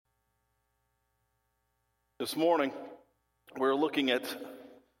This morning, we're looking at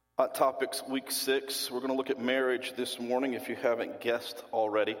Hot Topics Week 6. We're going to look at marriage this morning, if you haven't guessed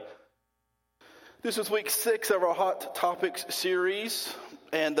already. This is Week 6 of our Hot Topics series,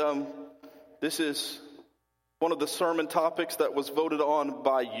 and this is one of the sermon topics that was voted on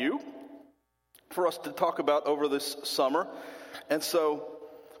by you for us to talk about over this summer. And so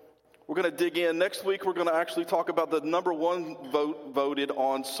we're going to dig in. Next week, we're going to actually talk about the number one voted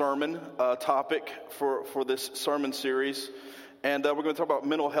on sermon topic for this sermon series. And we're going to talk about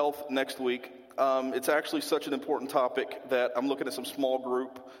mental health next week. It's actually such an important topic that I'm looking at some small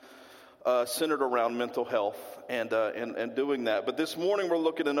group centered around mental health and doing that. But this morning, we're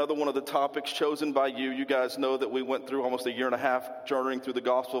looking at another one of the topics chosen by you. You guys know that we went through almost a year and a half journeying through the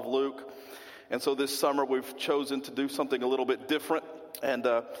Gospel of Luke. And so this summer, we've chosen to do something a little bit different. And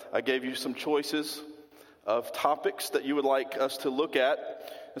I gave you some choices of topics that you would like us to look at.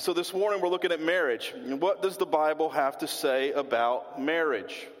 And so this morning we're looking at marriage. And what does the Bible have to say about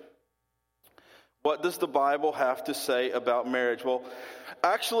marriage? What does the Bible have to say about marriage? Well,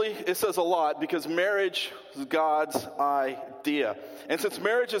 actually, it says a lot because marriage is God's idea. And since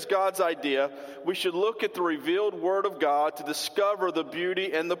marriage is God's idea, we should look at the revealed Word of God to discover the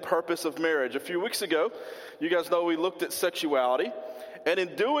beauty and the purpose of marriage. A few weeks ago, you guys know we looked at sexuality. And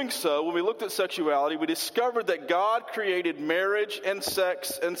in doing so, when we looked at sexuality, we discovered that God created marriage and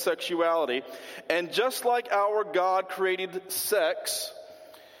sex and sexuality. And just like our God created sex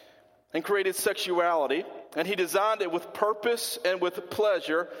and created sexuality, and He designed it with purpose and with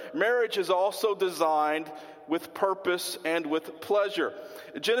pleasure, marriage is also designed with purpose and with pleasure.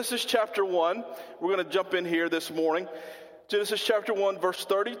 Genesis chapter 1, we're going to jump in here this morning. Genesis chapter 1, verse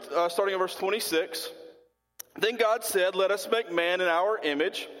 30, starting at verse 26. Then God said, "Let us make man in our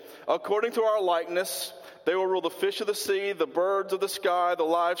image, according to our likeness. They will rule the fish of the sea, the birds of the sky, the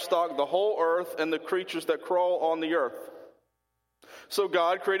livestock, the whole earth, and the creatures that crawl on the earth." So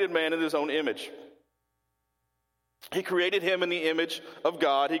God created man in His own image. He created him in the image of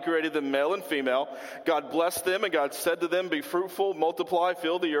God. He created them male and female. God blessed them, and God said to them, "Be fruitful, multiply,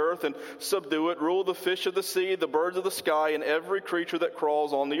 fill the earth, and subdue it. Rule the fish of the sea, the birds of the sky, and every creature that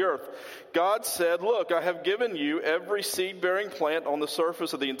crawls on the earth." God said, "Look, I have given you every seed-bearing plant on the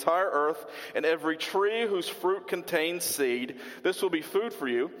surface of the entire earth, and every tree whose fruit contains seed. This will be food for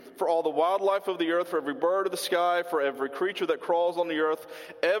you, for all the wildlife of the earth, for every bird of the sky, for every creature that crawls on the earth,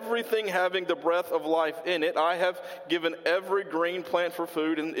 everything having the breath of life in it. I have given every green plant for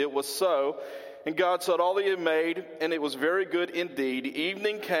food," and it was so. And God saw all He had made, and it was very good indeed.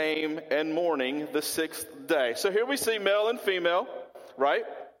 Evening came and morning, the sixth day. So here we see male and female, right?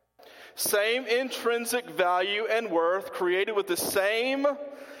 Same intrinsic value and worth, created with the same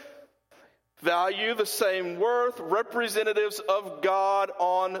value, the same worth, representatives of God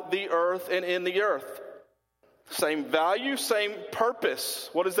on the earth and in the earth. Same value, same purpose.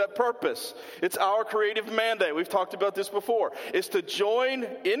 What is that purpose? It's our creative mandate. We've talked about this before. It's to join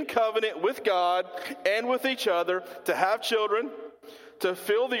in covenant with God and with each other, to have children, to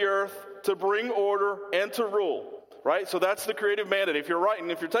fill the earth, to bring order, and to rule. Right? So that's the creative mandate. If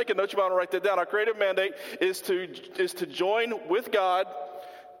you're taking notes, you want to write that down. Our creative mandate is to join with God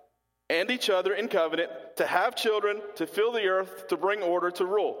and each other in covenant, to have children, to fill the earth, to bring order, to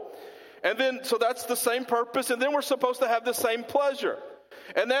rule. And then, so that's the same purpose, and then we're supposed to have the same pleasure.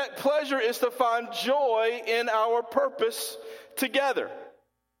 And that pleasure is to find joy in our purpose together.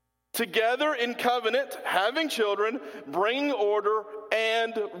 Together in covenant, having children, bringing order,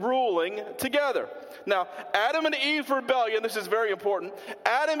 and ruling together. Now, Adam and Eve's rebellion, this is very important.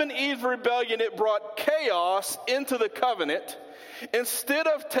 Adam and Eve's rebellion, it brought chaos into the covenant instead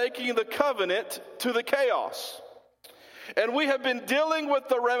of taking the covenant to the chaos. And we have been dealing with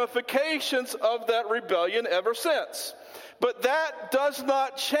the ramifications of that rebellion ever since. But that does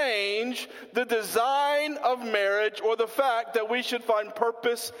not change the design of marriage or the fact that we should find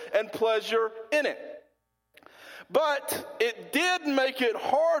purpose and pleasure in it. But it did make it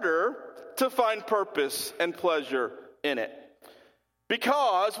harder to find purpose and pleasure in it,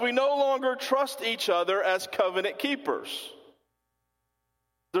 because we no longer trust each other as covenant keepers.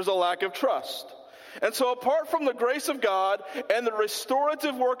 There's a lack of trust. And so apart from the grace of God and the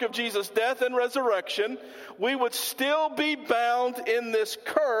restorative work of Jesus' death and resurrection, we would still be bound in this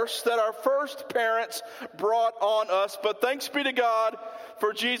curse that our first parents brought on us. But thanks be to God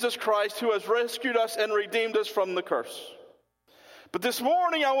for Jesus Christ, who has rescued us and redeemed us from the curse. But this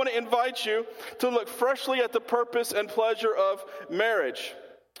morning, I want to invite you to look freshly at the purpose and pleasure of marriage.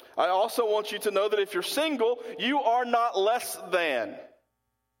 I also want you to know that if you're single, you are not less than.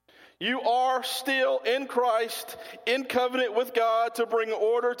 You are still in Christ, in covenant with God to bring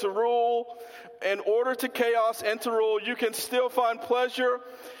order to rule and order to chaos and to rule. You can still find pleasure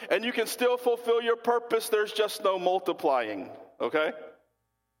and you can still fulfill your purpose. There's just no multiplying, okay?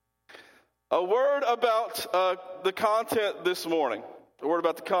 A word about the content this morning. A word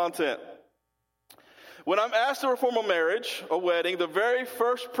about the content. When I'm asked to perform a marriage, a wedding, the very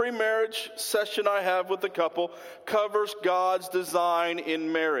first pre-marriage session I have with the couple covers God's design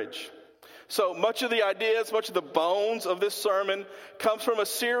in marriage. So much of the ideas, much of the bones of this sermon comes from a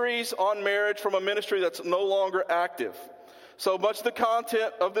series on marriage from a ministry that's no longer active. So much of the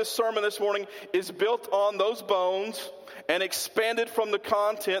content of this sermon this morning is built on those bones and expanded from the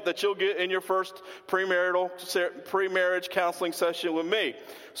content that you'll get in your first pre-marriage counseling session with me.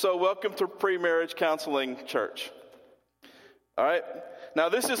 So welcome to Pre-Marriage Counseling Church. All right. Now,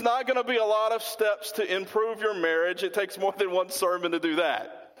 this is not going to be a lot of steps to improve your marriage. It takes more than one sermon to do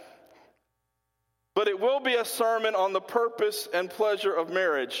that. But it will be a sermon on the purpose and pleasure of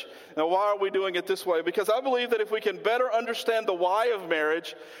marriage. Now, why are we doing it this way? Because I believe that if we can better understand the why of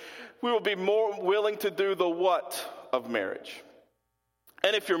marriage, we will be more willing to do the what of marriage.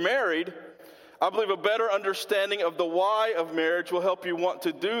 And if you're married, I believe a better understanding of the why of marriage will help you want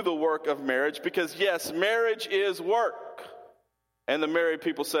to do the work of marriage. Because yes, marriage is work. And the married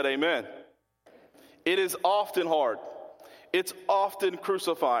people said amen. It is often hard. It's often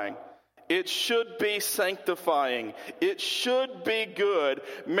crucifying. It should be sanctifying. It should be good.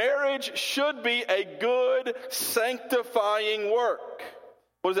 Marriage should be a good, sanctifying work.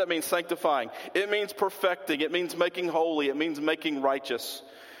 What does that mean, sanctifying? It means perfecting. It means making holy. It means making righteous.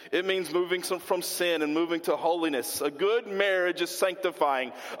 It means moving from sin and moving to holiness. A good marriage is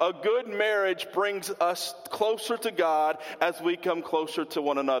sanctifying. A good marriage brings us closer to God as we come closer to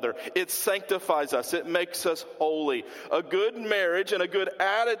one another. It sanctifies us. It makes us holy. A good marriage and a good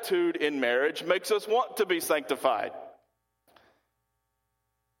attitude in marriage makes us want to be sanctified.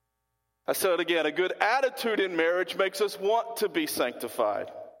 I said it again. A good attitude in marriage makes us want to be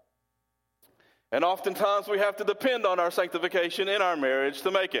sanctified. And oftentimes we have to depend on our sanctification in our marriage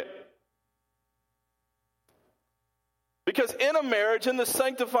to make it. Because in a marriage, in the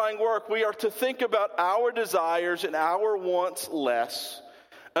sanctifying work, we are to think about our desires and our wants less,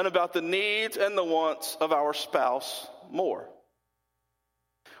 and about the needs and the wants of our spouse more.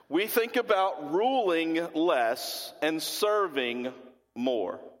 We think about ruling less and serving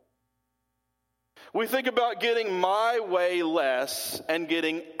more. We think about getting my way less and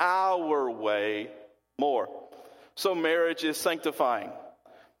getting our way more. So marriage is sanctifying,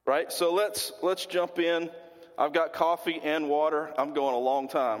 right? So let's jump in. I've got coffee and water. I'm going a long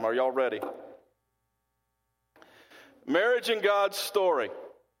time. Are y'all ready? Marriage in God's story.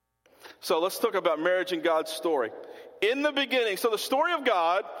 So let's talk about marriage in God's story. In the beginning, so the story of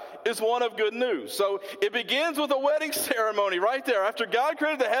God is one of good news. So it begins with a wedding ceremony right there. After God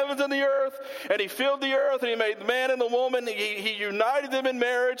created the heavens and the earth, and he filled the earth, and he made the man and the woman, he united them in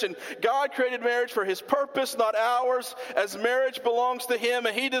marriage, and God created marriage for his purpose, not ours, as marriage belongs to him,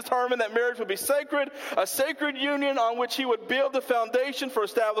 and he determined that marriage would be sacred, a sacred union on which he would build the foundation for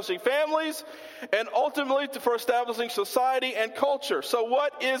establishing families, and ultimately for establishing society and culture. So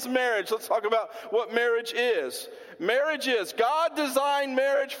what is marriage? Let's talk about what marriage is. Marriage is, God designed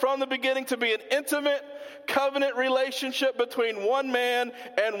marriage from the beginning to be an intimate covenant relationship between one man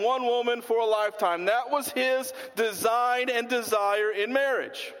and one woman for a lifetime. That was his design and desire in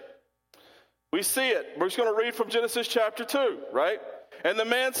marriage. We see it. We're just going to read from Genesis chapter 2, right? And the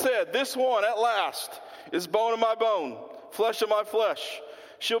man said, "This one at last is bone of my bone, flesh of my flesh.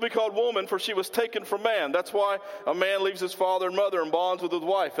 She'll be called woman, for she was taken from man." That's why a man leaves his father and mother and bonds with his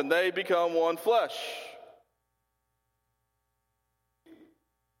wife, and they become one flesh.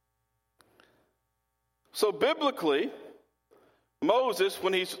 So biblically, Moses,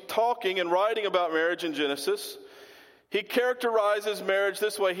 when he's talking and writing about marriage in Genesis, he characterizes marriage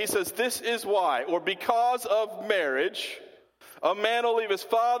this way. He says, this is why, or because of marriage, a man will leave his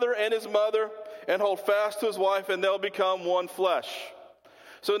father and his mother and hold fast to his wife, and they'll become one flesh.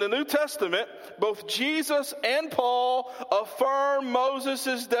 So in the New Testament, both Jesus and Paul affirm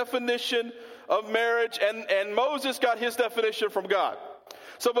Moses' definition of marriage, and Moses got his definition from God.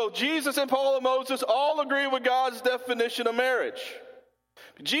 So both Jesus and Paul and Moses all agree with God's definition of marriage.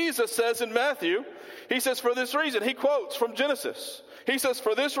 Jesus says in Matthew, he says, for this reason, he quotes from Genesis. He says,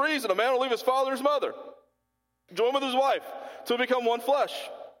 for this reason, a man will leave his father and his mother, join with his wife, to become one flesh.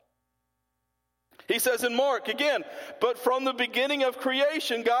 He says in Mark, again, but from the beginning of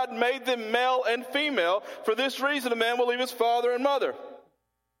creation, God made them male and female. For this reason, a man will leave his father and mother.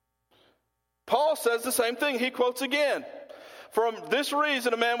 Paul says the same thing. He quotes again. For this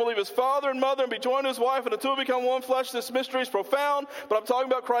reason, a man will leave his father and mother and be joined to his wife, and the two will become one flesh. This mystery is profound, but I'm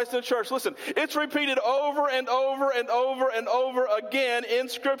talking about Christ and the church. Listen, it's repeated over and over and over and over again in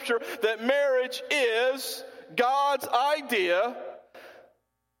Scripture that marriage is God's idea,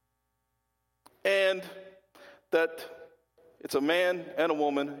 and that it's a man and a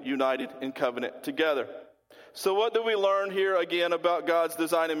woman united in covenant together. So what do we learn here again about God's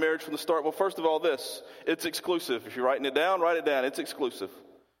design in marriage from the start? Well, first of all, this. It's exclusive. If you're writing it down, write it down. It's exclusive.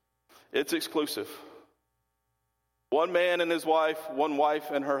 It's exclusive. One man and his wife, one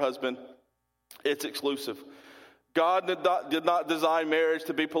wife and her husband. It's exclusive. God did not design marriage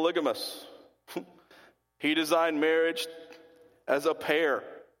to be polygamous. He designed marriage as a pair.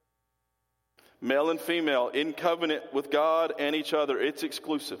 Male and female, in covenant with God and each other. It's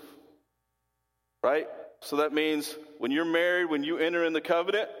exclusive. Right? So that means when you're married, when you enter in the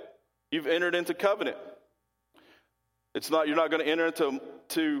covenant, you've entered into covenant. You're not going to enter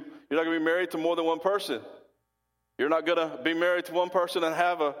you're not going to be married to more than one person. You're not going to be married to one person and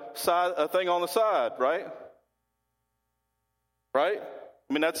have a thing on the side, right? Right?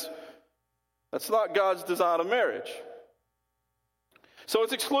 I mean, that's not God's design of marriage. So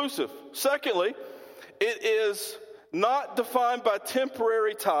it's exclusive. Secondly, it is not defined by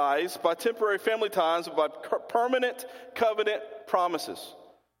temporary ties, by temporary family ties, but by permanent covenant promises.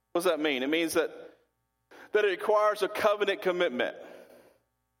 What does that mean? It means that it requires a covenant commitment.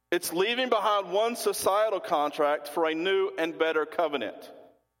 It's leaving behind one societal contract for a new and better covenant.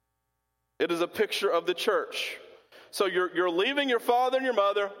 It is a picture of the church. So you're leaving your father and your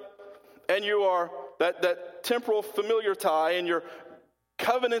mother, and you are that temporal familiar tie, and you're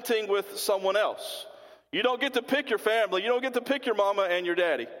covenanting with someone else. You don't get to pick your family. You don't get to pick your mama and your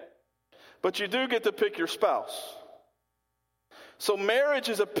daddy. But you do get to pick your spouse. So marriage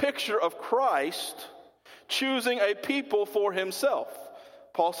is a picture of Christ choosing a people for himself.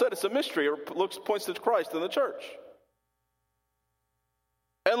 Paul said it's a mystery. It points to Christ and the church.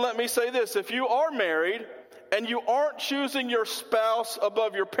 And let me say this. If you are married and you aren't choosing your spouse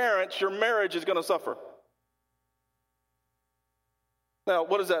above your parents, your marriage is going to suffer. Now,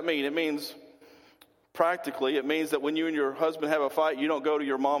 what does that mean? It means... Practically, it means that when you and your husband have a fight, you don't go to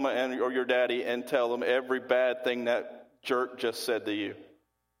your mama or your daddy and tell them every bad thing that jerk just said to you.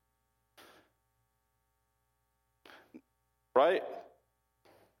 Right?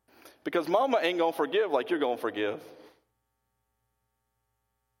 Because mama ain't going to forgive like you're going to forgive.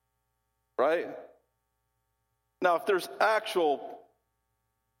 Right? Now, if there's actual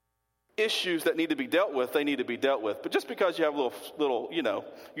issues that need to be dealt with, they need to be dealt with. But just because you have little,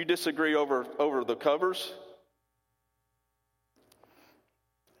 you disagree over the covers,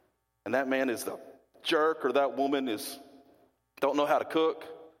 and that man is the jerk or that woman don't know how to cook,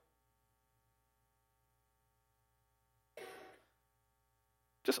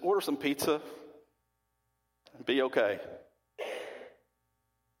 just order some pizza and be okay.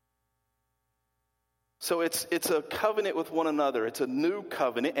 So it's a covenant with one another. It's a new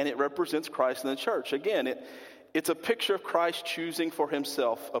covenant, and it represents Christ and the church. Again, it's a picture of Christ choosing for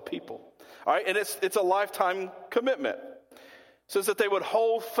himself a people. All right, and it's a lifetime commitment. It says that they would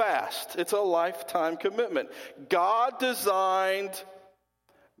hold fast. It's a lifetime commitment. God designed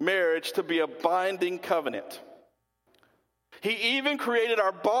marriage to be a binding covenant. He even created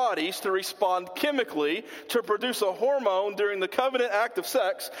our bodies to respond chemically to produce a hormone during the covenant act of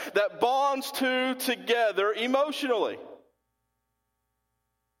sex that bonds two together emotionally.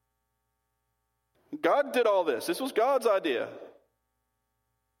 God did all this. This was God's idea.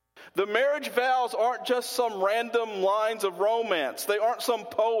 The marriage vows aren't just some random lines of romance. They aren't some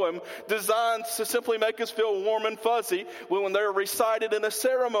poem designed to simply make us feel warm and fuzzy when they're recited in a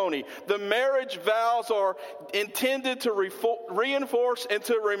ceremony. The marriage vows are intended to reinforce and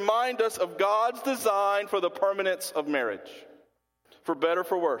to remind us of God's design for the permanence of marriage. For better,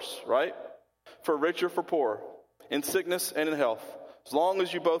 for worse, right? For richer, for poorer. In sickness and in health. As long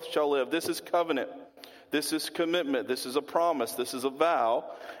as you both shall live. This is covenant. This is commitment. This is a promise. This is a vow.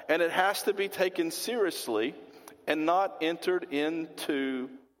 And it has to be taken seriously and not entered into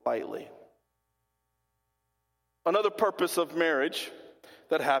lightly. Another purpose of marriage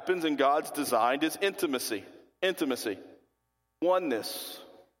that happens in God's design is intimacy. Intimacy. Oneness.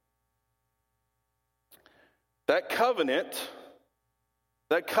 That covenant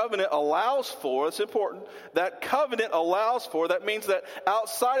allows for, it's important, that means that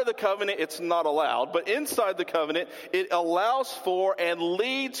outside of the covenant it's not allowed, but inside the covenant it allows for and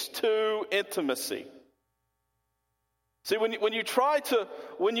leads to intimacy. See, when you try to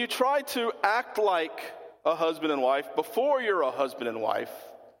act like a husband and wife before you're a husband and wife,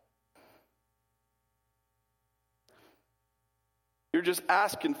 you're just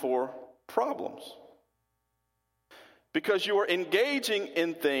asking for problems. Because you are engaging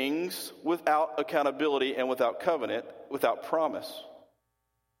in things without accountability and without covenant, without promise.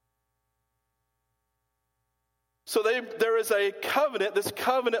 So there is a covenant. This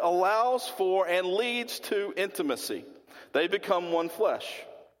covenant allows for and leads to intimacy. They become one flesh.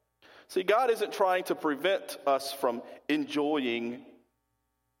 See, God isn't trying to prevent us from enjoying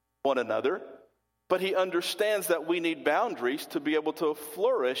one another, but he understands that we need boundaries to be able to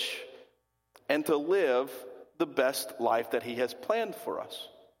flourish and to live the best life that he has planned for us.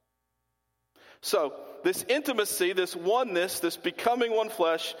 So, this intimacy, this oneness, this becoming one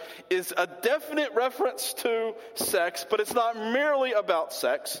flesh is a definite reference to sex, but it's not merely about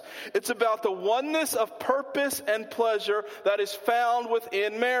sex. It's about the oneness of purpose and pleasure that is found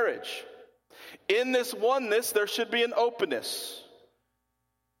within marriage. In this oneness, there should be an openness.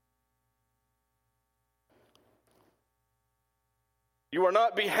 You are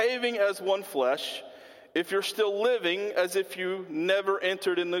not behaving as one flesh if you're still living as if you never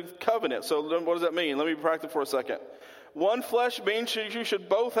entered in the covenant. So what does that mean? Let me practice for a second. One flesh means you should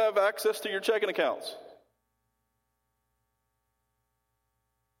both have access to your checking accounts.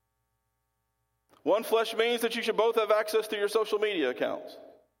 One flesh means that you should both have access to your social media accounts.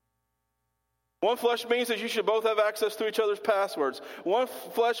 One flesh means that you should both have access to each other's passwords. One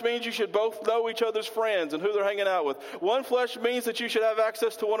flesh means you should both know each other's friends and who they're hanging out with. One flesh means that you should have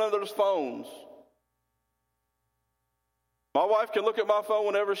access to one another's phones. My wife can look at my phone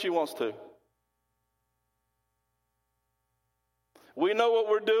whenever she wants to. We know what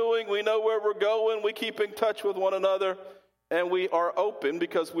we're doing. We know where we're going. We keep in touch with one another. And we are open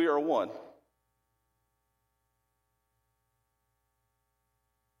because we are one.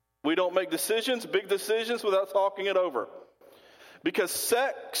 We don't make decisions, big decisions, without talking it over. Because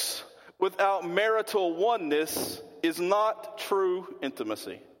sex without marital oneness is not true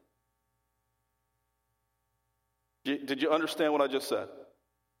intimacy. Did you understand what I just said?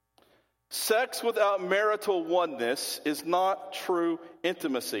 Sex without marital oneness is not true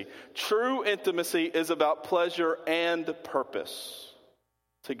intimacy. True intimacy is about pleasure and purpose.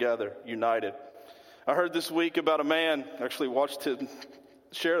 Together, united. I heard this week about a man, actually watched him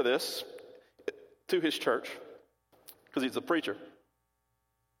share this to his church, because he's a preacher.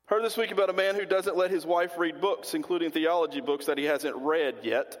 Heard this week about a man who doesn't let his wife read books, including theology books that he hasn't read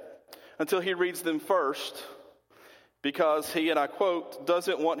yet, until he reads them first, because he, and I quote,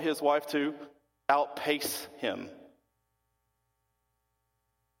 doesn't want his wife to outpace him.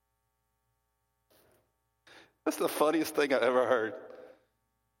 That's the funniest thing I've ever heard.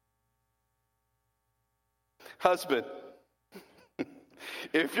 Husband,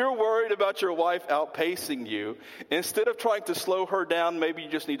 if you're worried about your wife outpacing you, instead of trying to slow her down, maybe you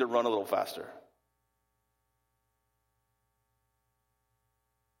just need to run a little faster.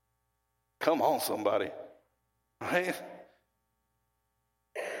 Come on, somebody. Right?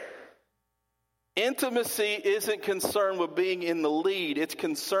 Intimacy isn't concerned with being in the lead. It's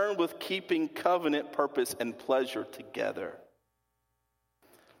concerned with keeping covenant purpose and pleasure together.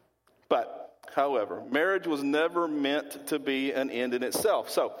 But, however, marriage was never meant to be an end in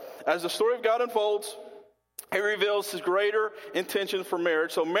itself. So, as the story of God unfolds, he reveals his greater intention for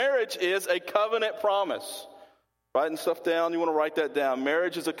marriage. So, marriage is a covenant promise. Writing stuff down, you want to write that down.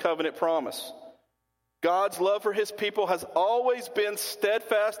 Marriage is a covenant promise. God's love for his people has always been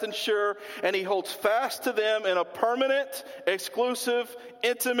steadfast and sure, and he holds fast to them in a permanent, exclusive,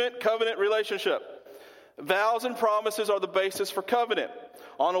 intimate covenant relationship. Vows and promises are the basis for covenant.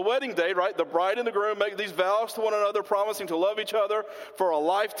 On a wedding day, right, the bride and the groom make these vows to one another, promising to love each other for a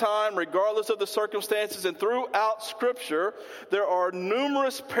lifetime, regardless of the circumstances. And throughout Scripture, there are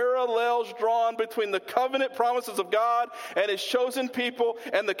numerous parallels drawn between the covenant promises of God and his chosen people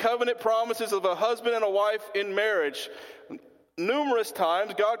and the covenant promises of a husband and a wife in marriage. Numerous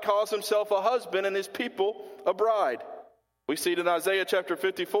times, God calls himself a husband and his people a bride. We see it in Isaiah chapter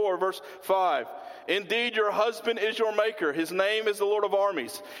 54, verse 5. Indeed, your husband is your maker. His name is the Lord of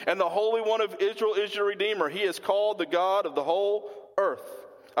armies. And the Holy One of Israel is your Redeemer. He is called the God of the whole earth.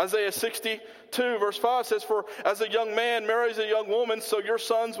 Isaiah 62, verse 5 says, for as a young man marries a young woman, so your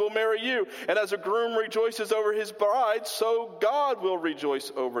sons will marry you. And as a groom rejoices over his bride, so God will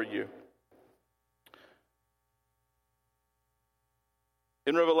rejoice over you.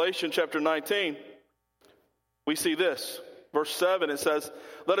 In Revelation chapter 19, we see this. Verse 7, it says,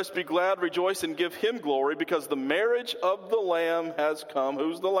 let us be glad, rejoice, and give him glory, because the marriage of the Lamb has come.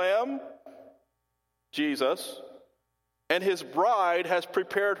 Who's the Lamb? Jesus. And his bride has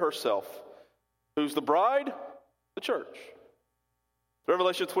prepared herself. Who's the bride? The church.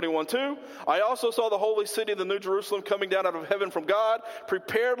 Revelation 21:2, I also saw the holy city, the new Jerusalem, coming down out of heaven from God,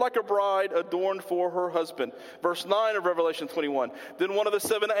 prepared like a bride adorned for her husband. Verse 9 of Revelation 21, then one of the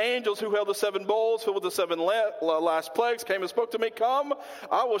seven angels who held the seven bowls filled with the seven last plagues came and spoke to me, come,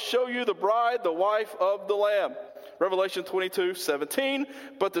 I will show you the bride, the wife of the Lamb. Revelation 22:17,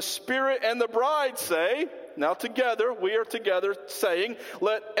 but the Spirit and the bride say, now together, we are together saying,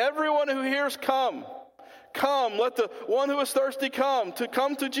 let everyone who hears come. Come, let the one who is thirsty come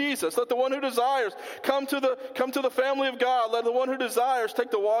to Jesus. Let the one who desires come to the family of God. Let the one who desires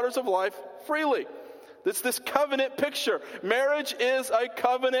take the waters of life freely. It's this covenant picture. Marriage is a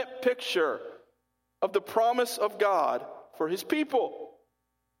covenant picture of the promise of God for his people.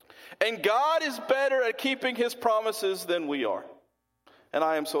 And God is better at keeping his promises than we are. And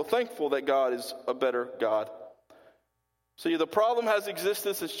I am so thankful that God is a better God. See, the problem has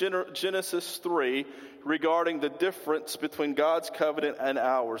existed since Genesis 3 regarding the difference between God's covenant and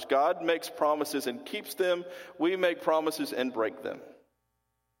ours. God makes promises and keeps them. We make promises and break them.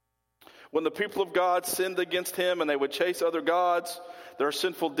 When the people of God sinned against him and they would chase other gods, their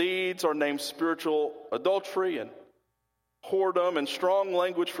sinful deeds are named spiritual adultery and whoredom and strong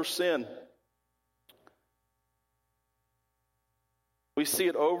language for sin. We see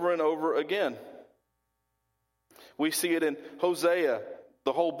it over and over again. We see it in Hosea.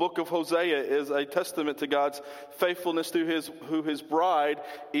 The whole book of Hosea is a testament to God's faithfulness to his bride,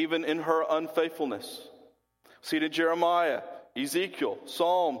 even in her unfaithfulness. See it in Jeremiah, Ezekiel,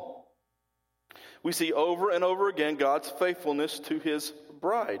 Psalm. We see over and over again God's faithfulness to his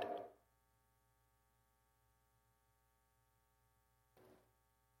bride.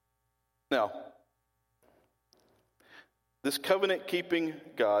 Now, this covenant-keeping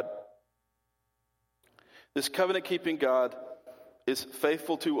God is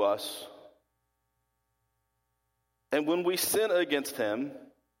faithful to us. And when we sin against him,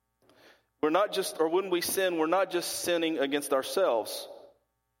 we're not just sinning against ourselves.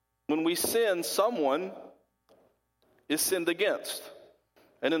 When we sin, someone is sinned against.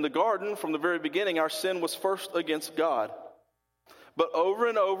 And in the garden, from the very beginning, our sin was first against God. But over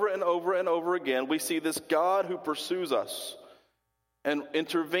and over and over and over again, we see this God who pursues us and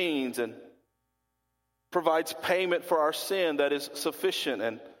intervenes and provides payment for our sin that is sufficient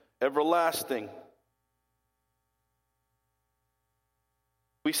and everlasting.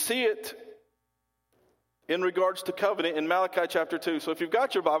 We see it in regards to covenant in Malachi chapter 2. So if you've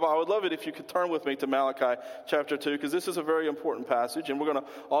got your Bible, I would love it if you could turn with me to Malachi chapter 2, because this is a very important passage. And I'm going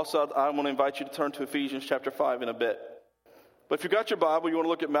to invite you to turn to Ephesians chapter 5 in a bit. But if you've got your Bible, you want to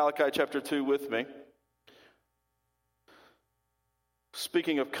look at Malachi chapter 2 with me.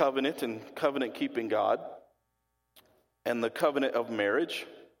 Speaking of covenant and covenant-keeping God and the covenant of marriage,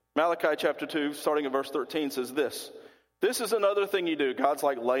 Malachi chapter 2, starting at verse 13, says this. This is another thing you do. God's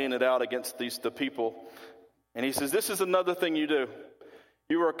like laying it out against the people. And he says, this is another thing you do.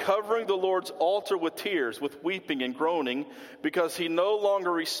 You are covering the Lord's altar with tears, with weeping and groaning, because he no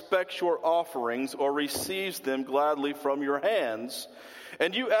longer respects your offerings or receives them gladly from your hands.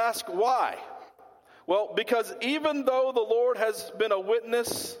 And you ask, why? Well, because even though the Lord has been a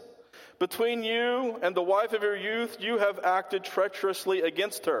witness between you and the wife of your youth, you have acted treacherously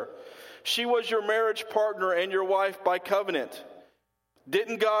against her. She was your marriage partner and your wife by covenant.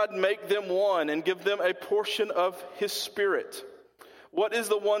 Didn't God make them one and give them a portion of his Spirit? What is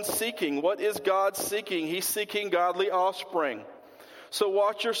the one seeking? What is God seeking? He's seeking godly offspring. So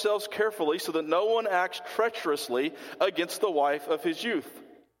watch yourselves carefully so that no one acts treacherously against the wife of his youth.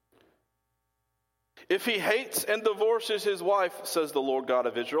 If he hates and divorces his wife, says the Lord God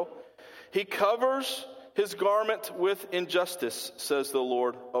of Israel, he covers his garment with injustice, says the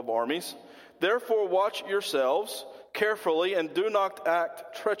Lord of armies. Therefore watch yourselves carefully and do not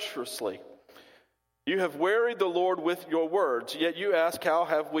act treacherously. You have wearied the Lord with your words, yet you ask, how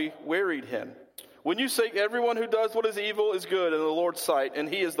have we wearied him? When you say everyone who does what is evil is good in the Lord's sight, and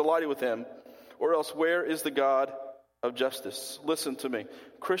he is delighted with him, or else where is the God of justice? Listen to me.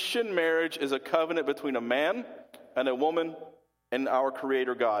 Christian marriage is a covenant between a man and a woman and our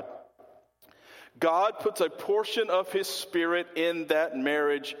Creator God. God puts a portion of his Spirit in that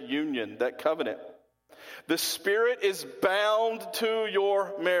marriage union, that covenant. The Spirit is bound to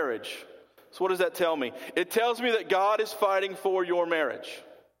your marriage. So what does that tell me? It tells me that God is fighting for your marriage.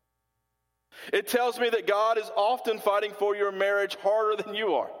 It tells me that God is often fighting for your marriage harder than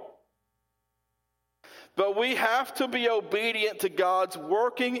you are. But we have to be obedient to God's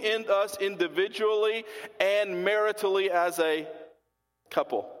working in us individually and maritally as a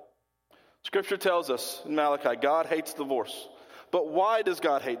couple. Scripture tells us in Malachi, God hates divorce. But why does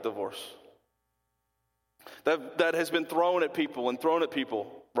God hate divorce? that has been thrown at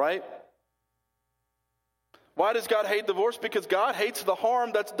people, right? Why does God hate divorce? Because God hates the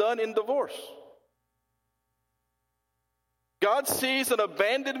harm that's done in divorce. God sees an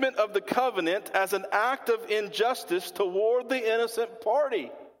abandonment of the covenant as an act of injustice toward the innocent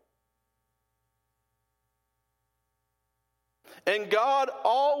party. And God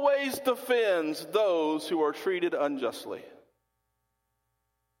always defends those who are treated unjustly.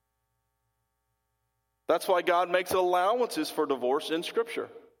 That's why God makes allowances for divorce in Scripture.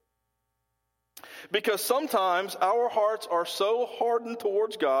 Because sometimes our hearts are so hardened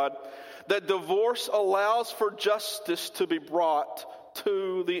towards God that divorce allows for justice to be brought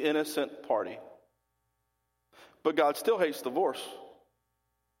to the innocent party. But God still hates divorce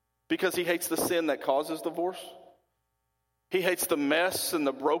because He hates the sin that causes divorce. He hates the mess and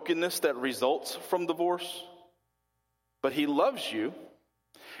the brokenness that results from divorce. But He loves you.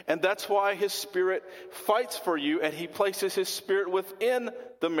 And that's why His Spirit fights for you, and He places His Spirit within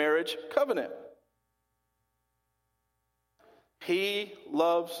the marriage covenant. He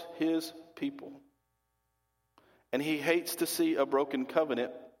loves His people. And He hates to see a broken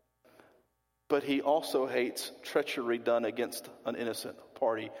covenant, but He also hates treachery done against an innocent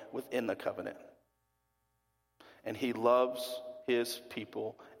party within the covenant. And He loves His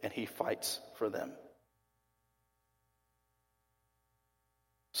people, and He fights for them.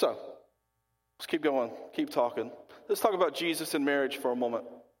 So, let's keep going, keep talking. Let's talk about Jesus and marriage for a moment.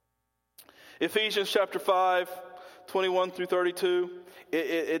 Ephesians chapter 5, 21 through 32,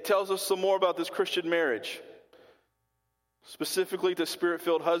 it tells us some more about this Christian marriage, specifically to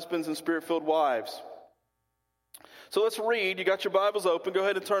Spirit-filled husbands and Spirit-filled wives. So let's read. You got your Bibles open. Go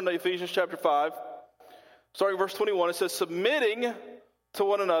ahead and turn to Ephesians chapter 5. Starting verse 21, it says, submitting to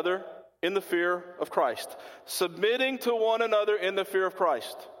one another in the fear of Christ. Submitting to one another in the fear of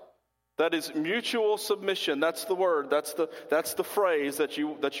Christ. That is mutual submission. That's the word. That's the phrase that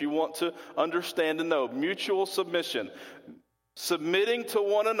you want to understand and know. Mutual submission. Submitting to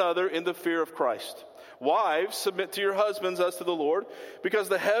one another in the fear of Christ. Wives, submit to your husbands as to the Lord, because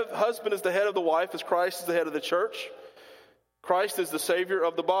the husband is the head of the wife, as Christ is the head of the church. Christ is the Savior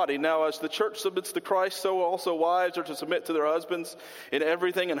of the body. Now, as the church submits to Christ, so also wives are to submit to their husbands in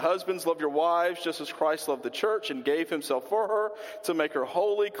everything. And husbands, love your wives, just as Christ loved the church and gave Himself for her, to make her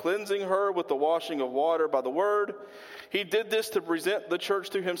holy, cleansing her with the washing of water by the word. He did this to present the church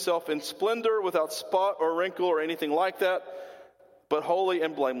to Himself in splendor, without spot or wrinkle or anything like that, but holy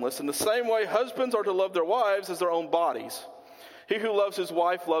and blameless. In the same way, husbands are to love their wives as their own bodies. He who loves his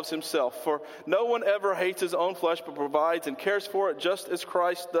wife loves himself. For no one ever hates his own flesh, but provides and cares for it, just as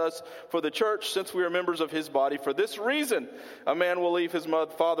Christ does for the church, since we are members of His body. For this reason, a man will leave his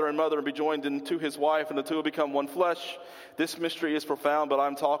father and mother and be joined to his wife, and the two will become one flesh. This mystery is profound, but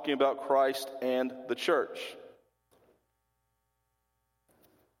I'm talking about Christ and the church.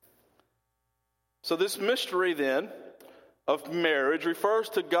 So this mystery, then, of marriage refers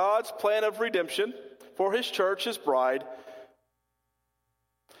to God's plan of redemption for His church, His bride.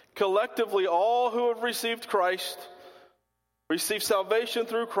 Collectively, all who have received Christ, received salvation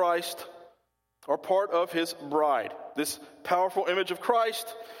through Christ, are part of His bride. This powerful image of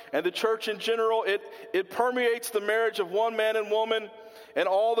Christ and the church in general, it permeates the marriage of one man and woman and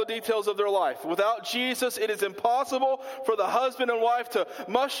all the details of their life. Without Jesus, it is impossible for the husband and wife to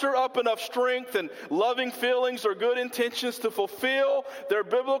muster up enough strength and loving feelings or good intentions to fulfill their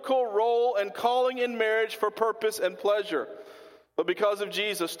biblical role and calling in marriage for purpose and pleasure. But because of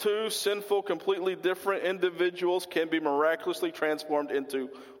Jesus, two sinful, completely different individuals can be miraculously transformed into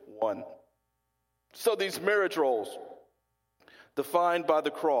one. So these marriage roles, defined by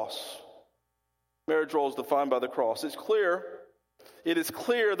the cross. Marriage roles defined by the cross. It is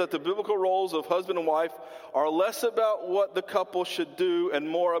clear that the biblical roles of husband and wife are less about what the couple should do and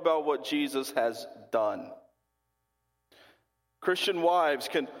more about what Jesus has done. Christian wives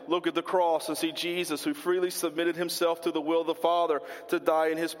can look at the cross and see Jesus, who freely submitted Himself to the will of the Father to die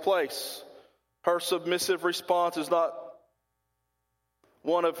in His place. Her submissive response is not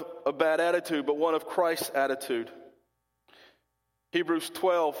one of a bad attitude, but one of Christ's attitude. Hebrews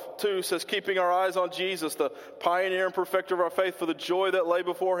 12:2 says, keeping our eyes on Jesus, the pioneer and perfecter of our faith, for the joy that lay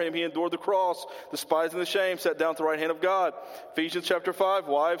before Him, He endured the cross, despising the shame, sat down at the right hand of God. Ephesians chapter 5,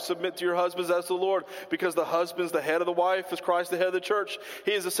 wives, submit to your husbands as to the Lord, because the husband's the head of the wife, as Christ the head of the church.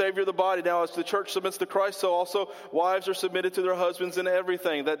 He is the Savior of the body. Now, as the church submits to Christ, so also wives are submitted to their husbands in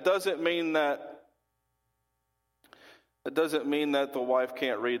everything. That doesn't mean that the wife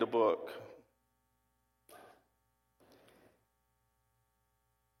can't read a book.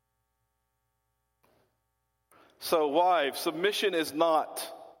 So wives, submission is not,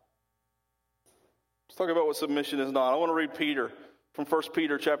 it's talk about what submission is not. I want to read Peter from 1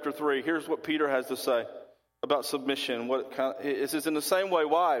 Peter chapter 3. Here's what Peter has to say about submission. It says, in the same way,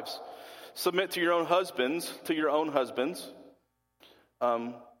 wives, submit to your own husbands,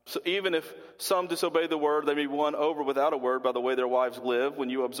 So even if some disobey the word, they may be won over without a word by the way their wives live.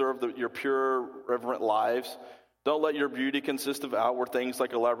 When you observe your pure, reverent lives, don't let your beauty consist of outward things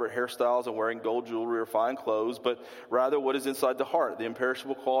like elaborate hairstyles and wearing gold jewelry or fine clothes, but rather what is inside the heart, the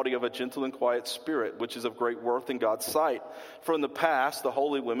imperishable quality of a gentle and quiet spirit, which is of great worth in God's sight. For in the past, the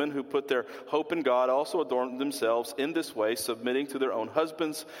holy women who put their hope in God also adorned themselves in this way, submitting to their own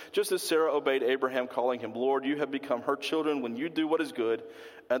husbands, just as Sarah obeyed Abraham, calling him Lord. You have become her children when you do what is good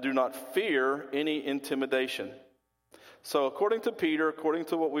and do not fear any intimidation. So according to Peter, according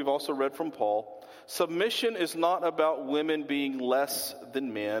to what we've also read from Paul, submission is not about women being less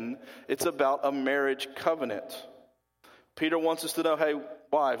than men. It's about a marriage covenant. Peter wants us to know, hey,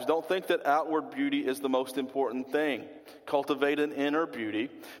 wives, don't think that outward beauty is the most important thing. Cultivate an inner beauty,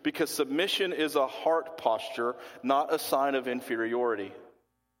 because submission is a heart posture, not a sign of inferiority.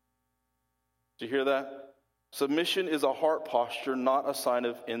 Did you hear that? Submission is a heart posture, not a sign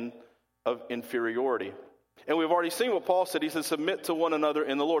of inferiority. And we've already seen what Paul said. He said, submit to one another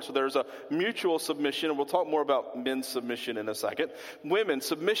in the Lord. So there's a mutual submission, and we'll talk more about men's submission in a second. Women,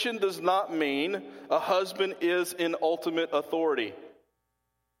 submission does not mean a husband is in ultimate authority.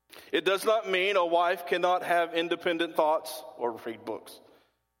 It does not mean a wife cannot have independent thoughts or read books.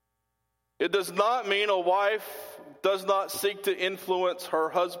 It does not mean a wife does not seek to influence her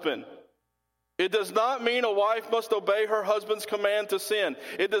husband. It does not mean a wife must obey her husband's command to sin.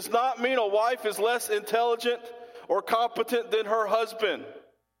 It does not mean a wife is less intelligent or competent than her husband.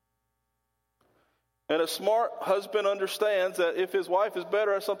 And a smart husband understands that if his wife is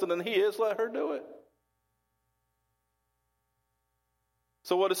better at something than he is, let her do it.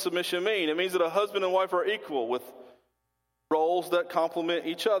 So what does submission mean? It means that a husband and wife are equal with roles that complement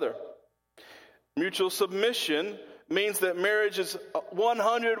each other. Mutual submission means that marriage is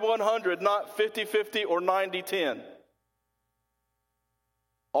 100-100, not 50-50 or 90-10.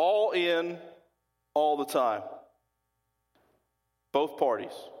 All in, all the time. Both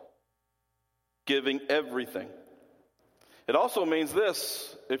parties. Giving everything. It also means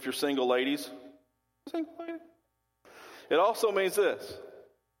this, if you're single ladies. It also means this.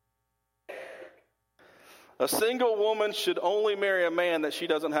 A single woman should only marry a man that she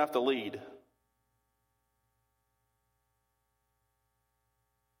doesn't have to lead.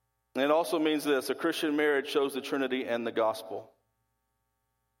 And it also means this: a Christian marriage shows the Trinity and the gospel.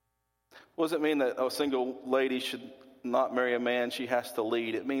 What does it mean that a single lady should not marry a man she has to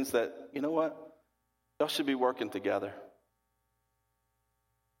lead? It means that, you know what? Y'all should be working together.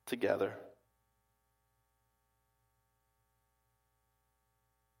 Together.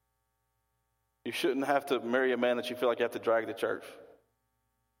 You shouldn't have to marry a man that you feel like you have to drag to church.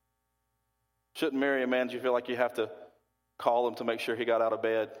 Shouldn't marry a man that you feel like you have to call him to make sure he got out of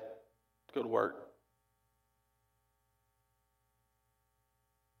bed. Go to work.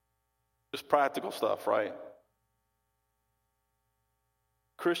 Just practical stuff, right?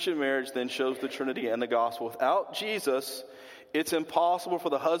 Christian marriage then shows the Trinity and the gospel. Without Jesus, it's impossible for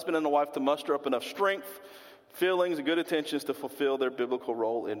the husband and the wife to muster up enough strength, feelings, and good intentions to fulfill their biblical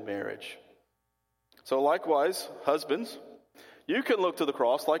role in marriage. So likewise, husbands, you can look to the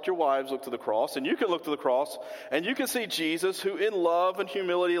cross like your wives look to the cross, and you can look to the cross and you can see Jesus, who in love and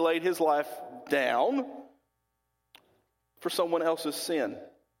humility laid his life down for someone else's sin.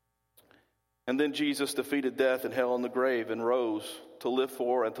 And then Jesus defeated death and hell and the grave and rose to live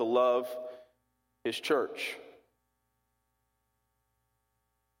for and to love his church.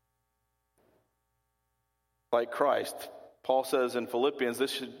 Like Christ. Paul says in Philippians,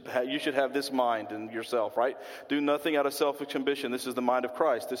 you should have this mind in yourself, right? Do nothing out of selfish ambition. This is the mind of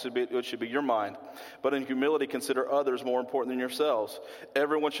Christ. It should be your mind. But in humility, consider others more important than yourselves.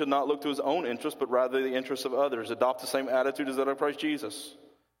 Everyone should not look to his own interest, but rather the interests of others. Adopt the same attitude as that of Christ Jesus.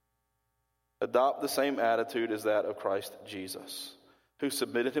 Adopt the same attitude as that of Christ Jesus, who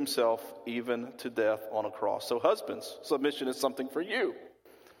submitted himself even to death on a cross. So husbands, submission is something for you.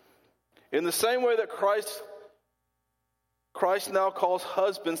 In the same way that Christ now calls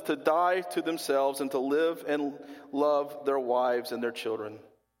husbands to die to themselves and to live and love their wives and their children.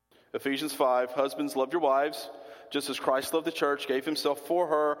 Ephesians 5, husbands, love your wives, just as Christ loved the church, gave himself for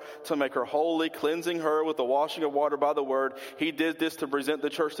her to make her holy, cleansing her with the washing of water by the word. He did this to present the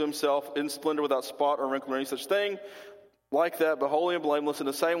church to himself in splendor, without spot or wrinkle or any such thing. Like that, but holy and blameless. In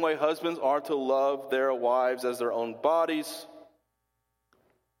the same way, husbands are to love their wives as their own bodies.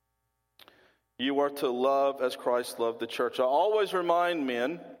 You are to love as Christ loved the church. I always remind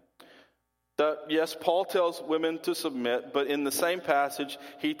men That, yes, Paul tells women to submit, but in the same passage,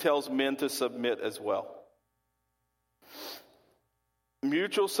 he tells men to submit as well.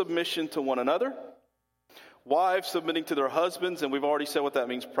 Mutual submission to one another. Wives submitting to their husbands, and we've already said what that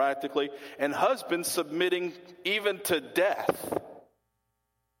means practically. And husbands submitting even to death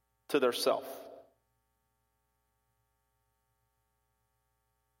to their self.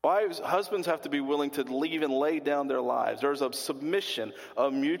 Husbands have to be willing to leave and lay down their lives. There's a submission,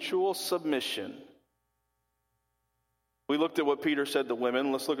 a mutual submission. We looked at what Peter said to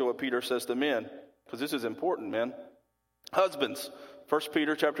women. Let's look at what Peter says to men, because this is important, men. Husbands, 1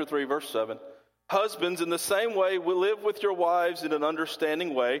 Peter chapter 3, verse 7. Husbands, in the same way, will live with your wives in an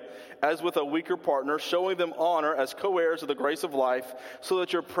understanding way, as with a weaker partner, showing them honor as co-heirs of the grace of life, so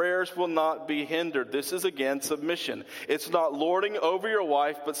that your prayers will not be hindered. This is, again, submission. It's not lording over your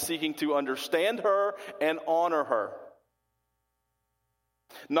wife, but seeking to understand her and honor her.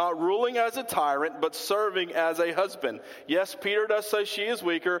 Not ruling as a tyrant, but serving as a husband. Yes, Peter does say she is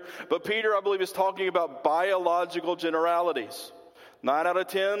weaker, but Peter, I believe, is talking about biological generalities. 9 out of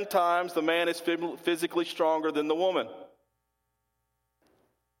 10 times, the man is physically stronger than the woman.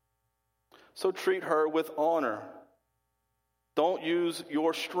 So treat her with honor. Don't use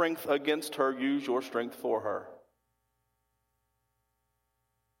your strength against her. Use your strength for her.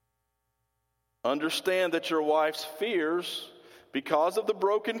 Understand that your wife's fears, because of the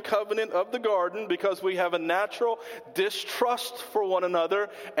broken covenant of the garden, because we have a natural distrust for one another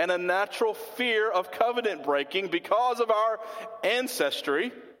and a natural fear of covenant breaking because of our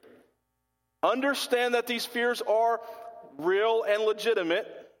ancestry, understand that these fears are real and legitimate.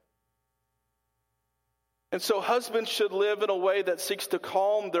 And so husbands should live in a way that seeks to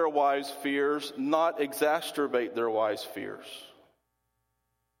calm their wives' fears, not exacerbate their wives' fears.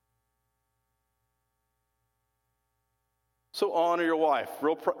 So honor your wife.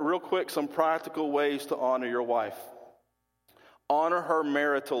 Real quick, some practical ways to honor your wife. Honor her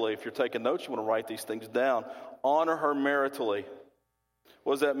maritally. If you're taking notes, you want to write these things down. Honor her maritally.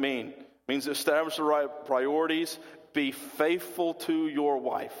 What does that mean? It means establish the right priorities. Be faithful to your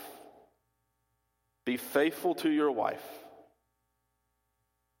wife. Be faithful to your wife.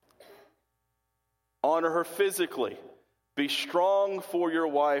 Honor her physically. Be strong for your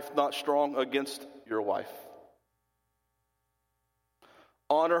wife, not strong against your wife.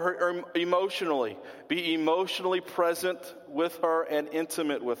 Honor her emotionally. Be emotionally present with her and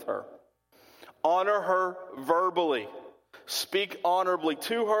intimate with her. Honor her verbally. Speak honorably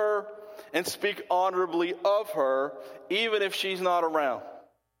to her and speak honorably of her, even if she's not around.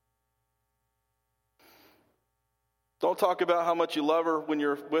 Don't talk about how much you love her when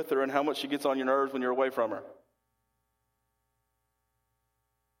you're with her and how much she gets on your nerves when you're away from her.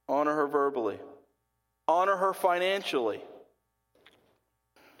 Honor her verbally. Honor her financially.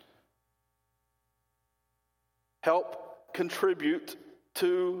 Help contribute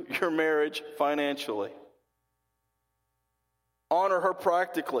to your marriage financially. Honor her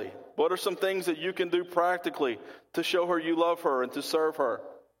practically. What are some things that you can do practically to show her you love her and to serve her?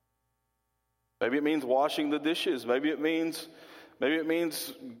 Maybe it means washing the dishes. Maybe it means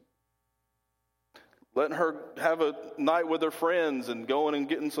letting her have a night with her friends and going and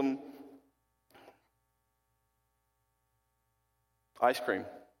getting some ice cream.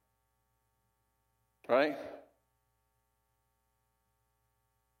 Right?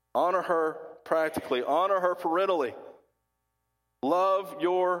 Honor her practically. Honor her parentally. Love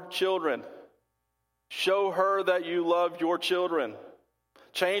your children. Show her that you love your children.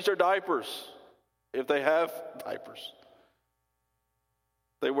 Change their diapers if they have diapers.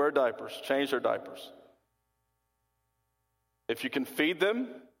 They wear diapers. Change their diapers. If you can feed them,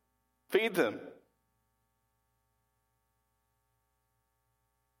 feed them.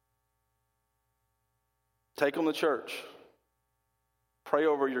 Take them to church. Pray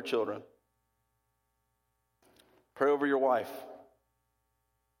over your children. Pray over your wife.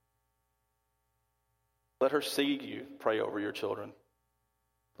 Let her see you pray over your children.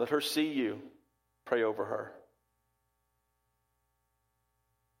 Let her see you pray over her.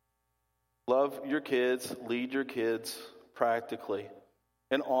 Love your kids, lead your kids practically,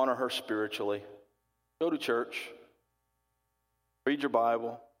 and honor her spiritually. Go to church. Read your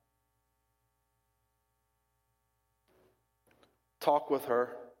Bible. Talk with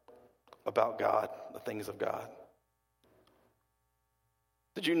her about God, the things of God.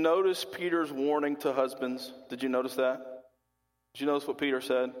 Did you notice Peter's warning to husbands? Did you notice that? Did you notice what Peter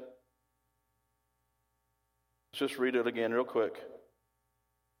said? Let's just read it again real quick.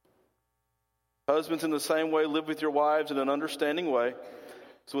 Husbands, in the same way, live with your wives in an understanding way,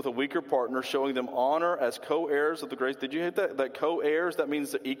 so with a weaker partner, showing them honor as co-heirs of the grace. Did you hit that? That co-heirs, that means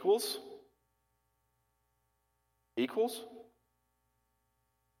the equals? equals?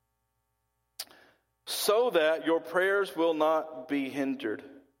 So that your prayers will not be hindered.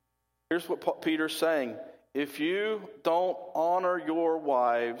 Here's what Peter's saying. If you don't honor your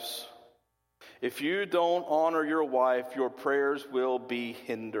wives, if you don't honor your wife, your prayers will be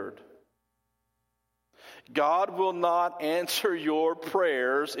hindered. God will not answer your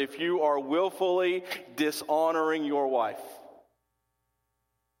prayers if you are willfully dishonoring your wife.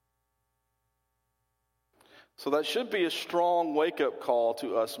 So that should be a strong wake-up call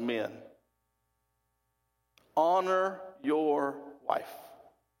to us men. Honor your wife.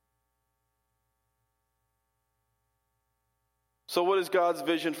 So what is God's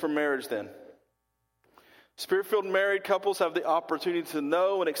vision for marriage then? Spirit-filled married couples have the opportunity to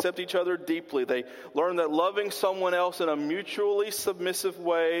know and accept each other deeply. They learn that loving someone else in a mutually submissive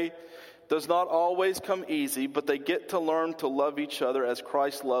way does not always come easy, but they get to learn to love each other as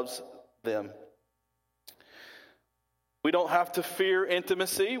Christ loves them. We don't have to fear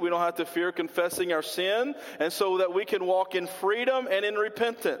intimacy. We don't have to fear confessing our sin, and so that we can walk in freedom and in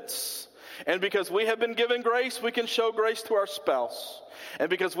repentance. And because we have been given grace, we can show grace to our spouse.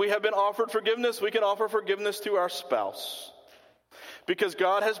 And because we have been offered forgiveness, we can offer forgiveness to our spouse. Because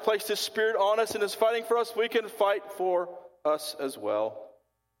God has placed His Spirit on us and is fighting for us, we can fight for us as well.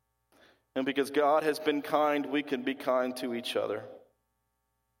 And because God has been kind, we can be kind to each other.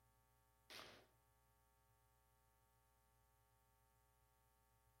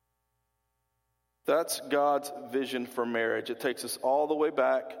 That's God's vision for marriage. It takes us all the way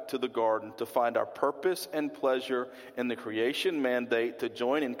back to the garden to find our purpose and pleasure in the creation mandate, to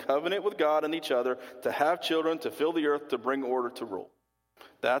join in covenant with God and each other, to have children, to fill the earth, to bring order to rule.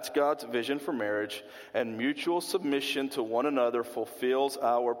 That's God's vision for marriage, and mutual submission to one another fulfills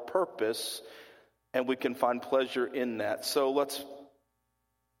our purpose, and we can find pleasure in that. So let's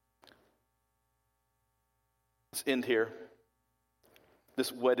end here.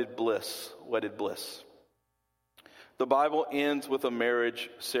 This wedded bliss. The Bible ends with a marriage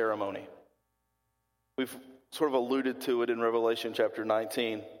ceremony. We've sort of alluded to it in Revelation chapter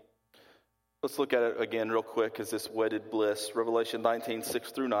 19. Let's look at it again real quick as this wedded bliss. Revelation 19,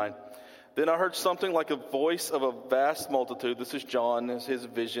 6 through 9. Then I heard something like a voice of a vast multitude. This is John, his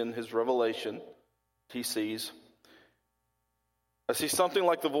vision, his revelation he sees. I see something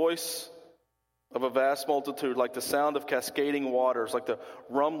like the voice of a vast multitude, like the sound of cascading waters, like the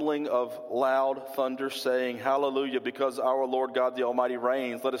rumbling of loud thunder, saying, Hallelujah, because our Lord God the Almighty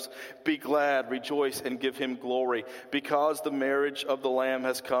reigns. Let us be glad, rejoice, and give Him glory. Because the marriage of the Lamb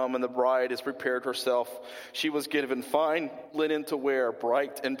has come, and the bride has prepared herself. She was given fine linen to wear,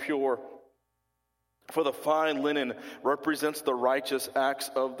 bright and pure. For the fine linen represents the righteous acts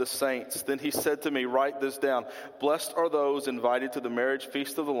of the saints. Then he said to me, write this down. Blessed are those invited to the marriage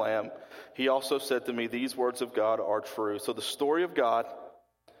feast of the Lamb. He also said to me, these words of God are true. So the story of God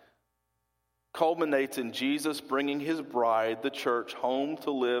culminates in Jesus bringing His bride, the church, home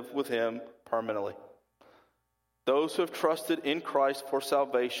to live with Him permanently. Those who have trusted in Christ for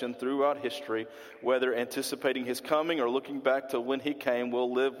salvation throughout history, whether anticipating His coming or looking back to when He came,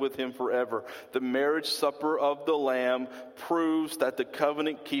 will live with Him forever. The marriage supper of the Lamb proves that the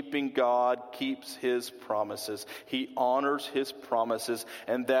covenant-keeping God keeps His promises. He honors His promises,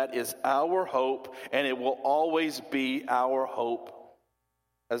 and that is our hope, and it will always be our hope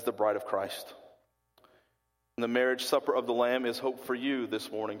as the bride of Christ. And the marriage supper of the Lamb is hope for you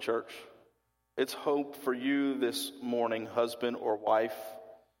this morning, church. It's hope for you this morning, husband or wife.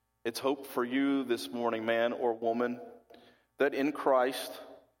 It's hope for you this morning, man or woman, that in Christ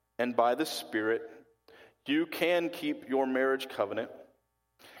and by the Spirit, you can keep your marriage covenant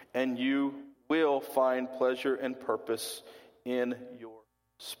and you will find pleasure and purpose in your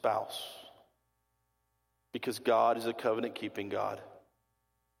spouse. Because God is a covenant-keeping God.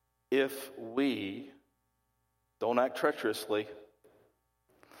 If we don't act treacherously,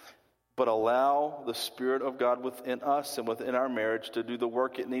 but allow the Spirit of God within us and within our marriage to do the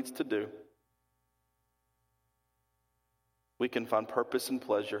work it needs to do, we can find purpose and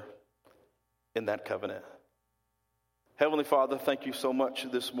pleasure in that covenant. Heavenly Father, thank you so much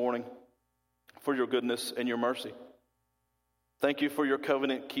this morning for your goodness and your mercy. Thank you for your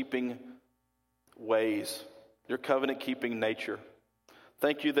covenant-keeping ways, your covenant-keeping nature.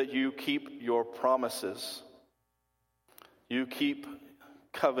 Thank you that you keep your promises. You keep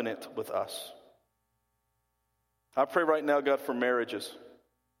covenant with us. I pray right now, God, for marriages.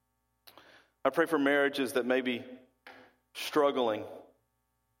 I pray for marriages that may be struggling,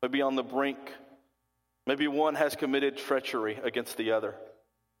 maybe on the brink. Maybe one has committed treachery against the other.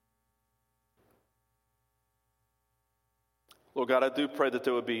 Lord God, I do pray that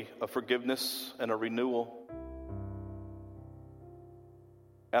there would be a forgiveness and a renewal.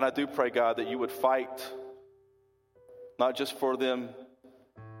 And I do pray, God, that you would fight not just for them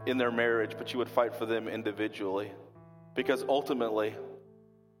in their marriage, but you would fight for them individually. Because ultimately,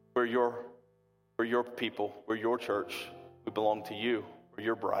 we're your people, we're your church, we belong to you, we're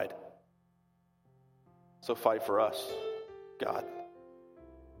your bride. So fight for us, God.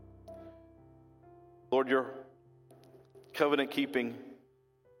 Lord, your covenant-keeping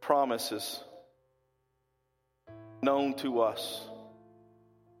promises known to us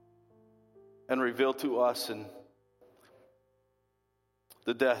and revealed to us in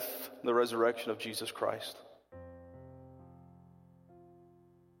the death, the resurrection of Jesus Christ.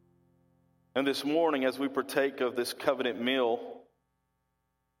 And this morning, as we partake of this covenant meal,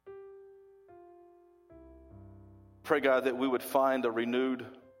 pray, God, that we would find a renewed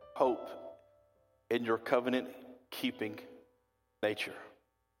hope in your covenant-keeping nature,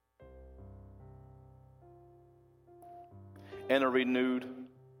 and a renewed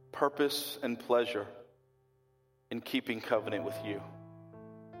purpose and pleasure in keeping covenant with you.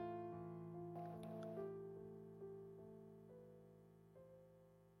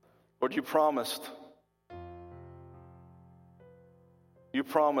 Lord, you promised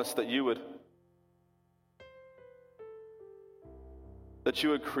that you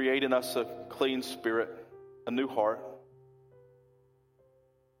would create in us a clean spirit, a new heart,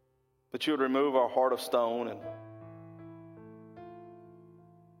 that you would remove our heart of stone, and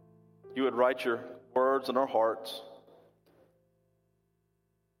you would write your words in our hearts.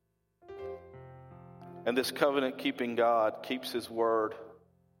 And this covenant-keeping God keeps his word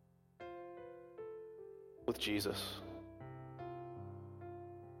with Jesus.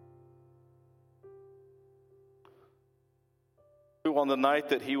 Who on the night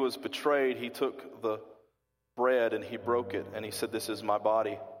that he was betrayed, he took the bread and he broke it, and he said, "This is my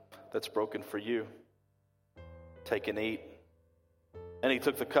body that's broken for you. Take and eat." And he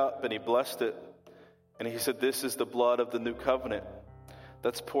took the cup and he blessed it, and he said, "This is the blood of the new covenant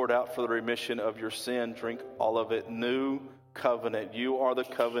that's poured out for the remission of your sin. Drink all of it." New covenant. You are the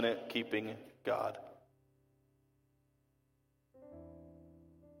covenant-keeping God.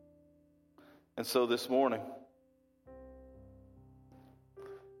 And so this morning,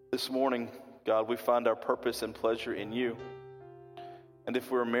 God, we find our purpose and pleasure in you. And if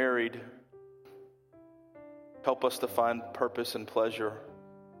we're married, help us to find purpose and pleasure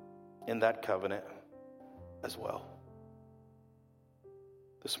in that covenant as well.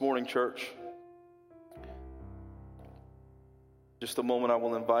 This morning, church, just a moment, I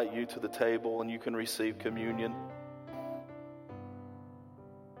will invite you to the table and you can receive communion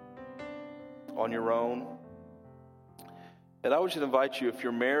on your own. And I would just invite you, if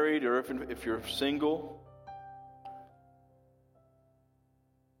you're married or if you're single,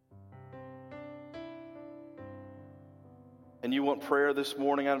 and you want prayer this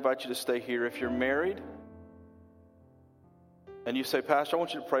morning, I invite you to stay here. If you're married and you say, "Pastor, I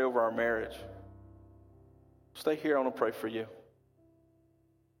want you to pray over our marriage," stay here. I want to pray for you.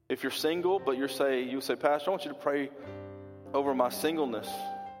 If you're single, but you say, "Pastor, I want you to pray over my singleness.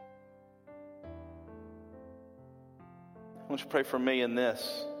 I want you to pray for me in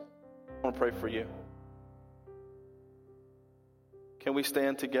this." I want to pray for you. Can we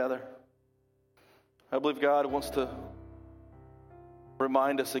stand together? I believe God wants to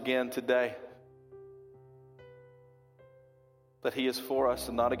remind us again today that he is for us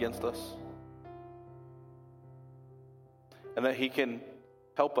and not against us, and that he can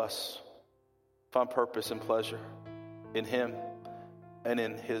help us find purpose and pleasure in him and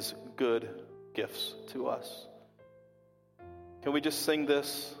in his good gifts to us. Can we just sing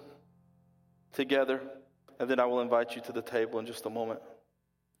this together? And then I will invite you to the table in just a moment.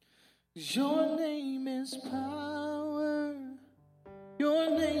 Your name is power. Your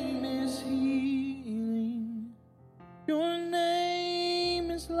name is healing. Your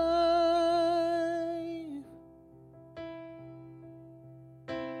name is life.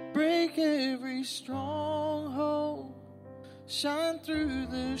 Break every stronghold. Shine through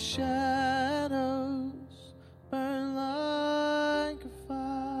the shadows. Burn like a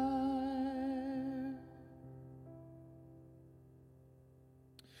fire.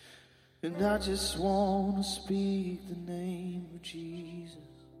 And I just want to speak the name of Jesus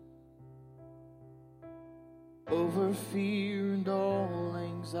over fear and all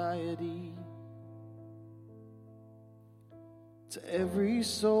anxiety. To every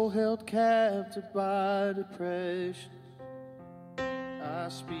soul held captive by depression, I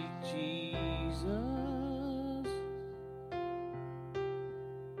speak Jesus.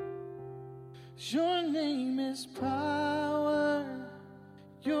 Your name is power.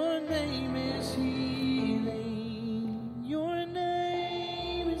 Your name is healing. Your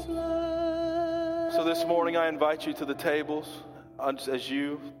name this morning, I invite you to the tables as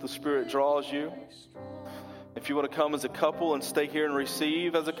the Spirit draws you. If you want to come as a couple and stay here and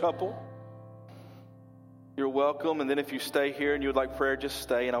receive as a couple, you're welcome. And then if you stay here and you would like prayer, just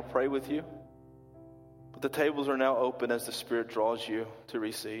stay and I'll pray with you. But the tables are now open as the Spirit draws you to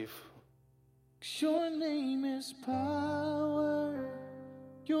receive. Your name is power.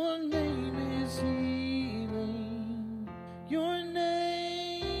 Your name is healing. Your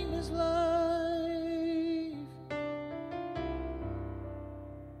name is life.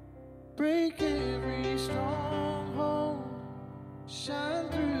 Break every stronghold. Shine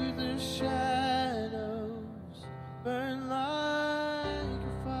through the shadows. Burn like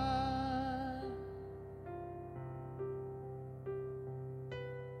a fire.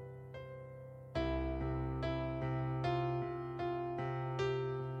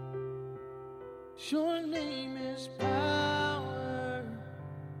 Your name is power.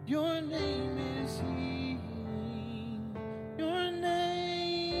 Your name is healing. Your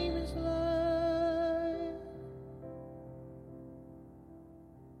name is life.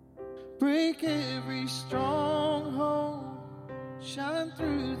 Break every stronghold. Shine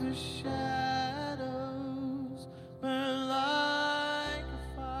through the shadows. Burn like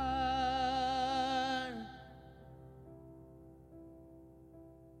a fire.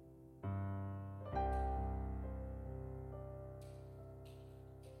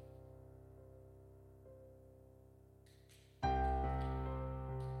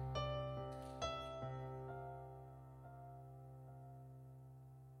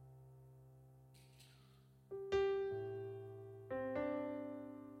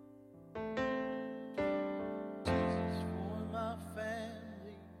 Jesus, for my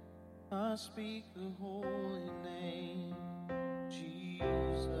family, I speak the holy name,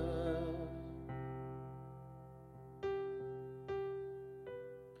 Jesus.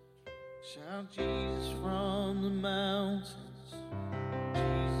 Shout Jesus from the mountains,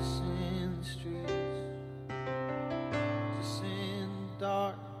 Jesus in the streets, Jesus in the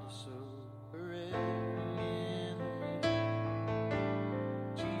darkness over every enemy.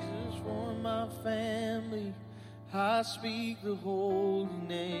 Jesus, for my family, I speak the holy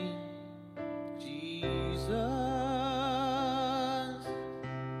name, Jesus.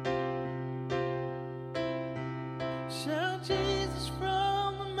 Shout Jesus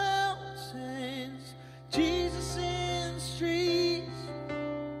from the mountains, Jesus in the streets,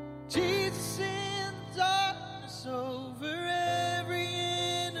 Jesus in the darkness over every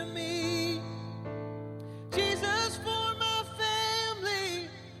enemy. Jesus, for my family,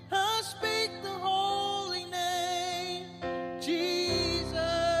 I speak the holy name, Jesus.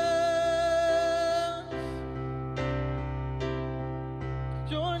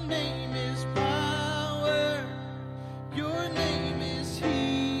 Your name is power. Your name is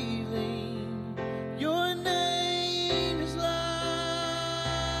healing. Your name is life.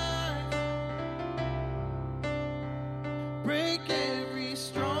 Break every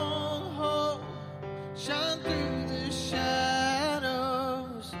stronghold. Shine through the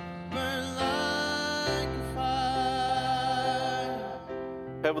shadows. Burn like a fire.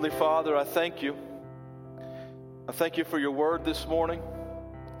 Heavenly Father, I thank you. I thank you for your word this morning.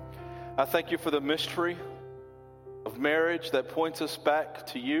 I thank you for the mystery of marriage that points us back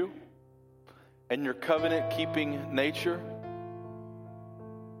to you and your covenant-keeping nature,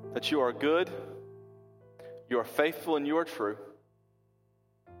 that you are good, you are faithful, and you are true.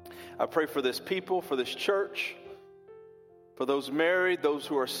 I pray for this people, for this church, for those married, those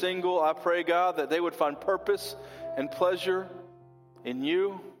who are single. I pray, God, that they would find purpose and pleasure in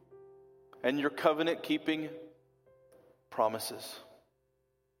you and your covenant-keeping promises.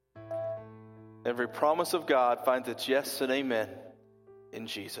 Every promise of God finds its yes and amen in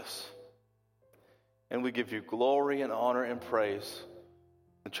Jesus. And we give you glory and honor and praise.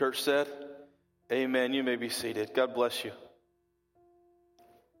 The church said, amen. You may be seated. God bless you.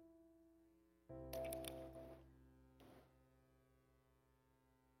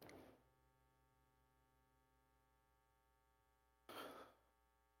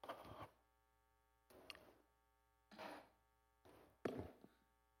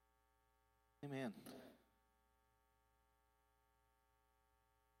 Amen.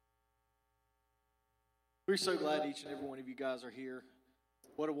 We're so glad each and every one of you guys are here.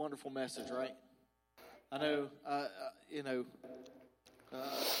 What a wonderful message, right? I know,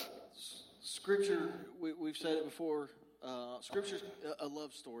 Scripture, we've said it before, Scripture's a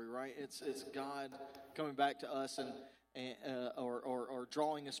love story, right? It's God coming back to us or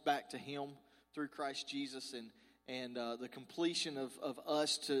drawing us back to Him through Christ Jesus, and the completion of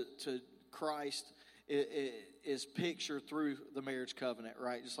us to Christ is pictured through the marriage covenant,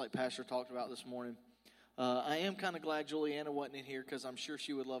 right? Just like Pastor talked about this morning. I am kind of glad Juliana wasn't in here because I'm sure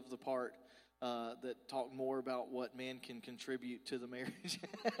she would love the part that talked more about what men can contribute to the marriage.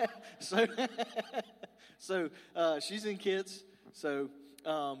 So she's in kids. So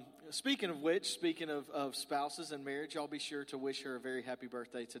speaking of which, speaking of spouses and marriage, y'all be sure to wish her a very happy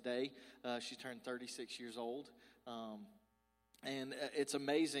birthday today. She turned 36 years old. And it's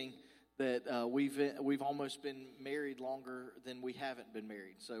amazing that we've almost been married longer than we haven't been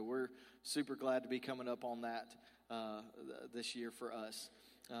married. So we're super glad to be coming up on that this year for us.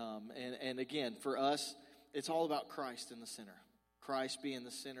 And again, for us, it's all about Christ in the center. Christ being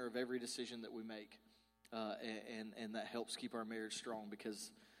the center of every decision that we make. And that helps keep our marriage strong,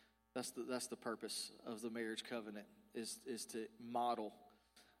 because that's the purpose of the marriage covenant is to model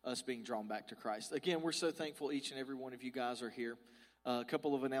us being drawn back to Christ. Again, we're so thankful each and every one of you guys are here. A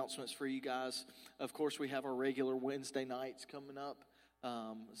couple of announcements for you guys. Of course, we have our regular Wednesday nights coming up.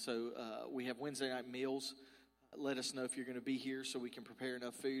 So we have Wednesday night meals. Let us know if you're going to be here so we can prepare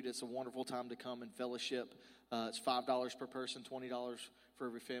enough food. It's a wonderful time to come and fellowship. It's $5 per person, $20 for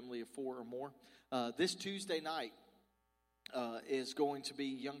every family of 4 or more. This Tuesday night is going to be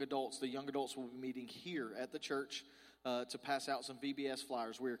young adults. The young adults will be meeting here at the church to pass out some VBS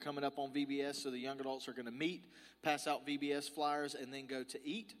flyers. We are coming up on VBS, so the young adults are going to meet, pass out VBS flyers, and then go to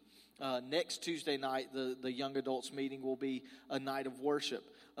eat. Next Tuesday night, the young adults meeting will be a night of worship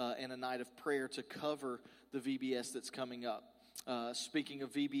and a night of prayer to cover the VBS that's coming up. Speaking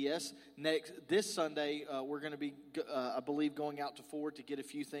of VBS, this Sunday, we're going to be, I believe, going out to Ford to get a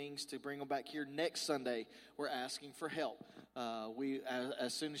few things to bring them back here. Next Sunday, we're asking for help.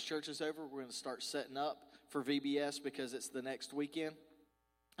 As soon as church is over, we're going to start setting up for VBS because it's the next weekend.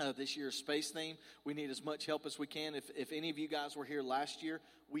 This year's space theme, we need as much help as we can. If any of you guys were here last year,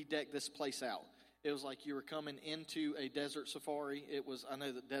 we decked this place out. It was like you were coming into a desert safari. I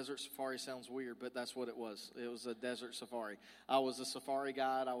know that desert safari sounds weird, but that's what it was. It was a desert safari. I was a safari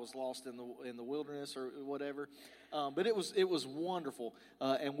guide. I was lost in the wilderness or whatever. But it was wonderful,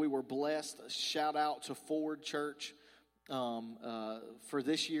 and we were blessed. Shout out to Ford Church for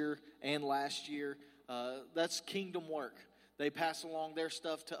this year and last year. That's kingdom work. They pass along their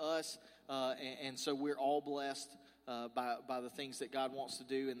stuff to us, and so we're all blessed by the things that God wants to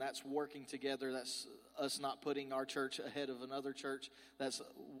do, and that's working together. That's us not putting our church ahead of another church. That's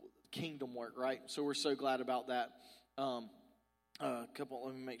kingdom work, right? So we're so glad about that. Let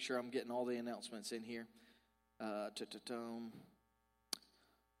me make sure I'm getting all the announcements in here.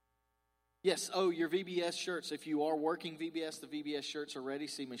 Yes, your VBS shirts. If you are working VBS, the VBS shirts are ready.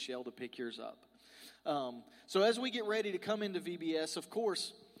 See Michelle to pick yours up. So as we get ready to come into VBS, of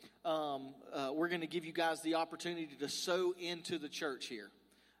course, we're going to give you guys the opportunity to sow into the church here.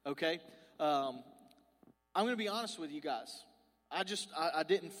 Okay? I'm going to be honest with you guys. I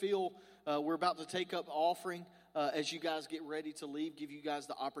didn't feel we're about to take up offering as you guys get ready to leave, give you guys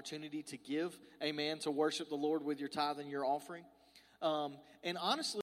the opportunity to give, amen, to worship the Lord with your tithe and your offering. And honestly,